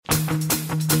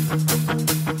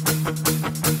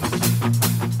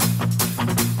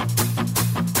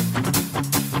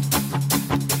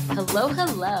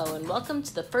Hello, and welcome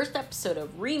to the first episode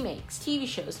of Remakes, TV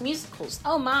shows, musicals,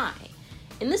 oh my!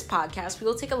 In this podcast, we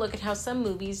will take a look at how some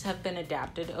movies have been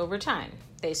adapted over time.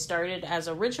 They started as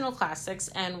original classics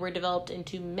and were developed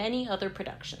into many other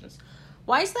productions.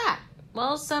 Why is that?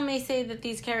 Well, some may say that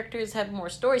these characters have more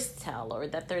stories to tell, or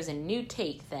that there's a new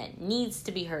take that needs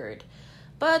to be heard.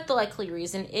 But the likely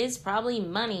reason is probably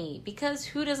money, because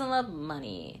who doesn't love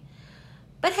money?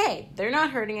 But hey, they're not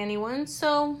hurting anyone,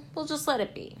 so we'll just let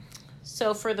it be.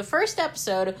 So for the first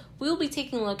episode, we will be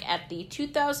taking a look at the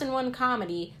 2001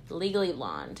 comedy Legally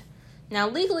Blonde. Now,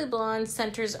 Legally Blonde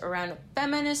centers around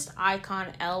feminist icon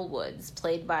Elle Woods,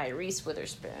 played by Reese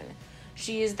Witherspoon.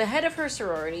 She is the head of her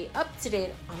sorority, up to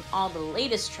date on all the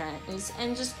latest trends,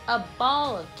 and just a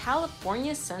ball of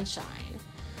California sunshine.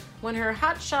 When her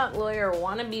hotshot lawyer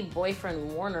wannabe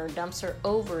boyfriend Warner dumps her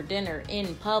over dinner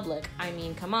in public,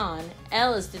 come on,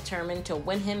 Elle is determined to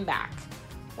win him back.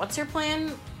 What's her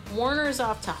plan? Warner's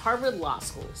off to Harvard Law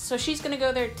School, so she's gonna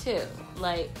go there too.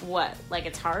 Like what? Like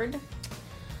it's hard?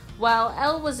 While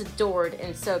Elle was adored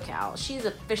in SoCal, she's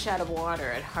a fish out of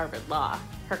water at Harvard Law.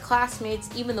 Her classmates,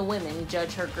 even the women,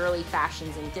 judge her girly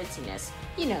fashions and ditziness.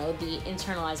 You know, the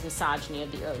internalized misogyny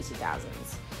of the early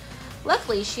 2000s.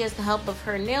 Luckily, she has the help of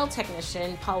her nail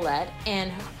technician, Paulette,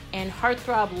 and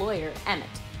heartthrob lawyer, Emmett.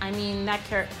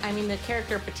 The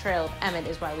character portrayal of Emmett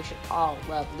is why we should all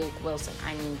love Luke Wilson.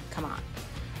 Come on.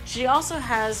 She also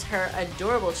has her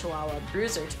adorable chihuahua,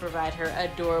 Bruiser, to provide her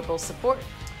adorable support.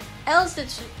 Elle's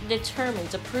determined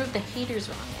to prove the haters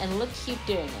wrong and look cute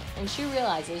doing it, and she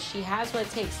realizes she has what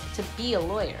it takes to be a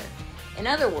lawyer. In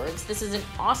other words, this is an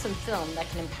awesome film that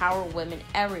can empower women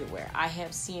everywhere. I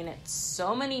have seen it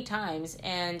so many times,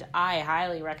 and I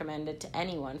highly recommend it to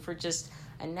anyone for just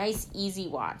a nice, easy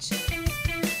watch.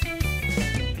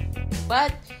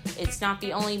 But it's not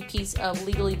the only piece of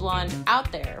Legally Blonde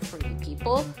out there for you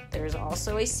people. There's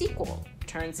also a sequel.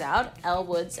 Turns out, Elle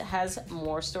Woods has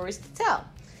more stories to tell.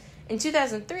 In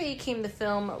 2003 came the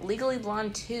film Legally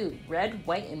Blonde 2, Red,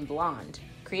 White, and Blonde.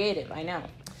 Creative, I know.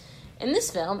 In this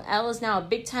film, Elle is now a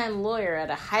big-time lawyer at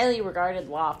a highly regarded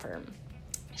law firm.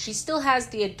 She still has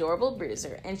the adorable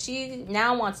Bruiser, and she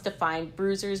now wants to find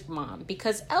Bruiser's mom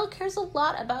because Elle cares a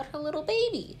lot about her little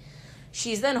baby.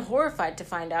 She's then horrified to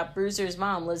find out Bruiser's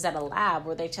mom lives at a lab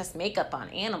where they test makeup on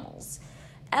animals.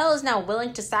 Elle is now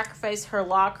willing to sacrifice her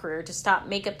law career to stop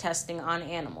makeup testing on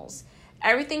animals.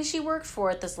 Everything she worked for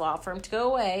at this law firm to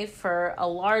go away for a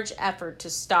large effort to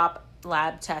stop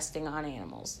lab testing on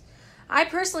animals. I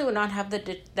personally would not have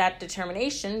that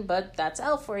determination, but that's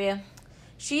Elle for you.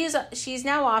 She's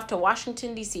now off to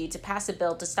Washington, D.C. to pass a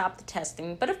bill to stop the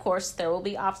testing, but of course there will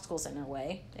be obstacles in her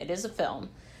way. It is a film.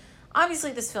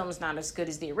 Obviously, this film is not as good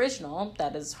as the original.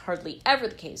 That is hardly ever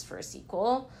the case for a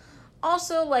sequel.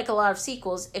 Also, like a lot of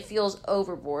sequels, it feels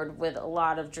overboard with a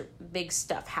lot of big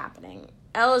stuff happening.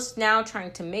 Elle is now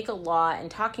trying to make a law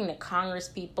and talking to Congress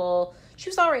people. She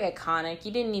was already iconic.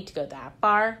 You didn't need to go that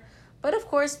far. But of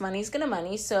course, money's gonna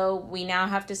money, so we now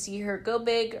have to see her go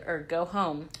big or go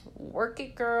home. Work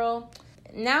it, girl.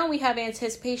 Now we have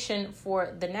anticipation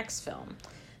for the next film.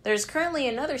 There's currently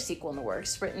another sequel in the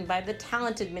works, written by the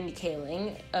talented Mindy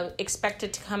Kaling,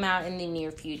 expected to come out in the near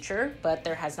future, but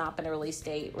there has not been a release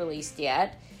date released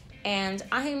yet. And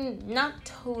I'm not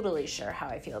totally sure how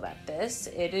I feel about this.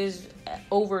 It is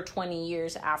over 20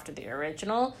 years after the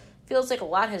original. Feels like a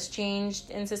lot has changed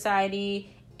in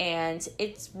society, and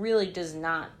it really does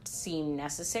not seem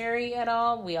necessary at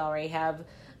all. We already have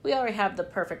the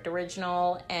perfect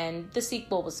original, and the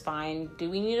sequel was fine. Do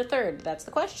we need a third? That's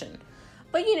the question.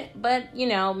 But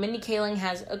Mindy Kaling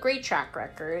has a great track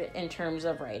record in terms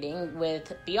of writing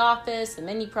with The Office, The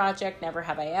Mindy Project, Never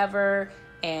Have I Ever,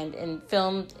 and in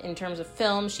terms of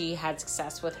film, she had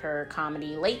success with her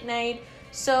comedy Late Night.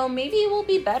 So maybe it will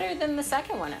be better than the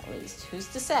second one at least. Who's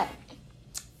to say?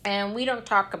 And we don't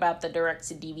talk about the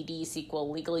direct-to-DVD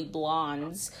sequel Legally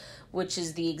Blondes, which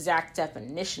is the exact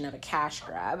definition of a cash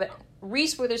grab.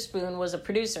 Reese Witherspoon was a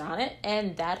producer on it,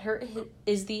 and that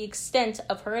is the extent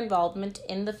of her involvement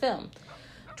in the film.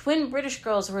 Twin British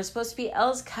girls who are supposed to be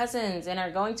Elle's cousins and are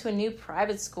going to a new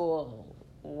private school.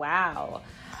 Wow.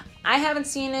 I haven't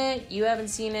seen it. You haven't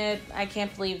seen it. I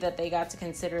can't believe that they got to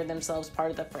consider themselves part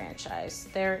of the franchise.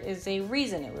 There is a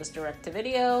reason it was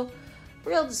direct-to-video.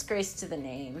 Real disgrace to the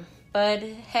name. But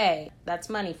hey, that's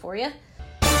money for you.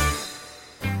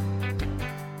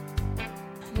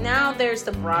 Now there's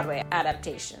the Broadway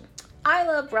adaptation. I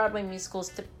love Broadway musicals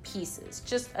to pieces,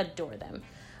 just adore them.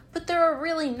 But there are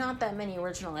really not that many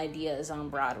original ideas on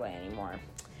Broadway anymore.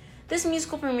 This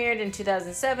musical premiered in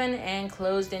 2007 and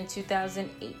closed in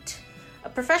 2008. A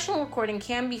professional recording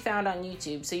can be found on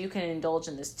YouTube, so you can indulge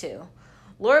in this too.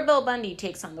 Laura Bell Bundy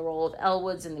takes on the role of Elle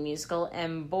Woods in the musical,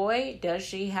 and boy, does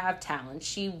she have talent.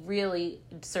 She really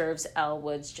serves Elle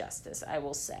Woods justice, I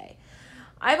will say.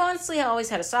 I've honestly always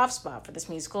had a soft spot for this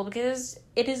musical because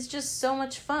it is just so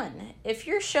much fun. If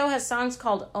your show has songs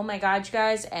called Oh My God, You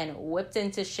Guys and Whipped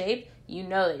Into Shape, you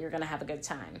know that you're going to have a good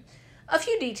time. A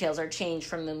few details are changed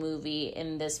from the movie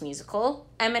in this musical.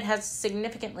 Emmett has a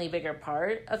significantly bigger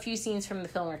part, a few scenes from the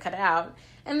film are cut out,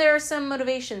 and there are some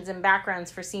motivations and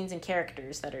backgrounds for scenes and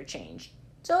characters that are changed.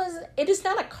 So it is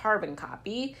not a carbon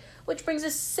copy, which brings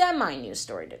a semi-new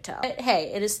story to tell. But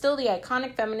hey, it is still the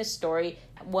iconic feminist story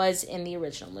that was in the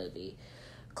original movie.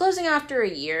 Closing after a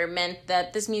year meant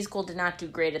that this musical did not do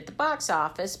great at the box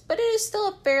office, but it is still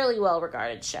a fairly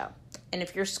well-regarded show. And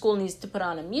if your school needs to put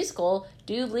on a musical,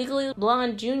 do Legally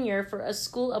Blonde Jr. for a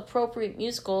school-appropriate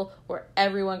musical where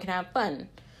everyone can have fun.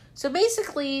 So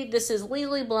basically, this is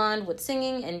Legally Blonde with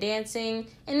singing and dancing,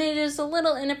 and it is a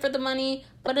little in it for the money,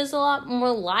 but is a lot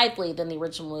more lively than the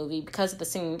original movie because of the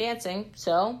singing and dancing,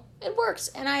 so it works,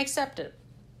 and I accept it.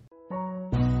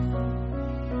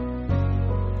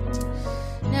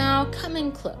 Now,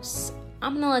 coming close,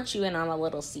 I'm going to let you in on a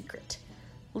little secret.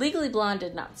 Legally Blonde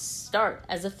did not start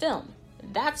as a film.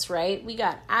 That's right, we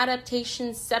got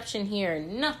adaptationception here.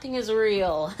 Nothing is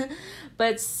real.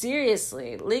 But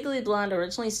seriously, Legally Blonde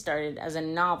originally started as a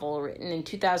novel written in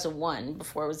 2001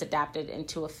 before it was adapted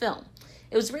into a film.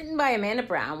 It was written by Amanda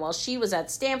Brown while she was at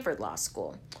Stanford Law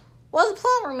School. While the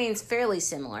plot remains fairly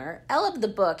similar, Elle of the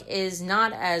book is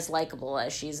not as likable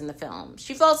as she is in the film.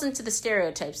 She falls into the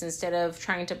stereotypes instead of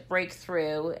trying to break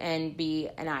through and be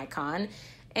an icon.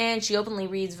 And she openly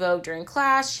reads Vogue during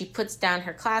class. She puts down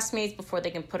her classmates before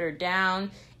they can put her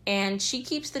down. And she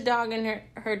keeps the dog in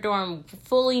her dorm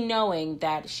fully knowing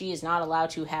that she is not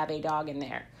allowed to have a dog in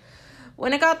there.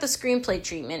 When it got the screenplay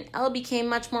treatment, Elle became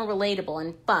much more relatable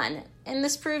and fun. And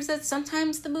this proves that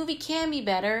sometimes the movie can be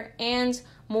better and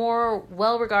more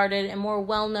well-regarded and more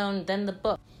well-known than the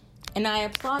book. And I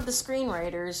applaud the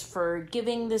screenwriters for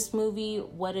giving this movie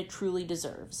what it truly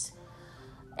deserves.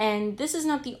 And this is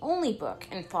not the only book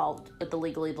involved with the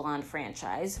Legally Blonde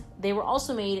franchise. They were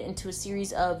also made into a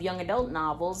series of young adult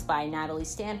novels by Natalie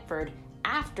Stanford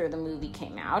after the movie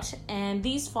came out, and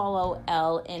these follow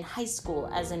Elle in high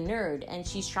school as a nerd, and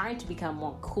she's trying to become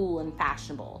more cool and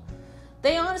fashionable.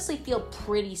 They honestly feel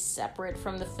pretty separate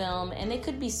from the film, and they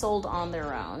could be sold on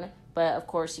their own, but of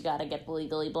course you gotta get the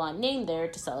Legally Blonde name there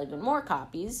to sell even more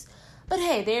copies. But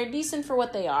hey, they're decent for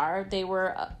what they are.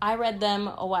 I read them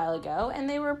a while ago, and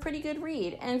they were a pretty good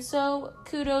read. And so,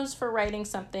 kudos for writing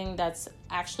something that's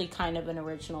actually kind of an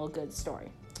original good story.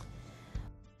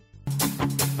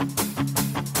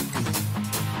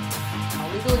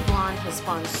 Legally Blonde has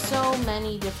spawned so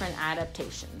many different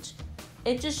adaptations.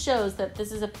 It just shows that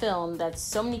this is a film that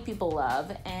so many people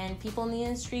love, and people in the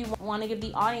industry want to give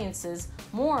the audiences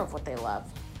more of what they love.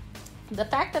 The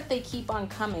fact that they keep on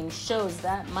coming shows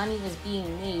that money is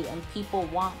being made and people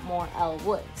want more Elle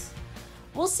Woods.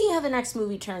 We'll see how the next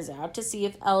movie turns out to see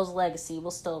if Elle's legacy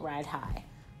will still ride high.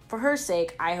 For her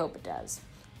sake, I hope it does.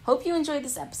 Hope you enjoyed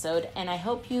this episode, and I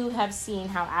hope you have seen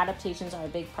how adaptations are a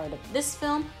big part of this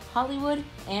film, Hollywood,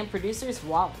 and producers'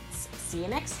 wallets. See you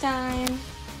next time!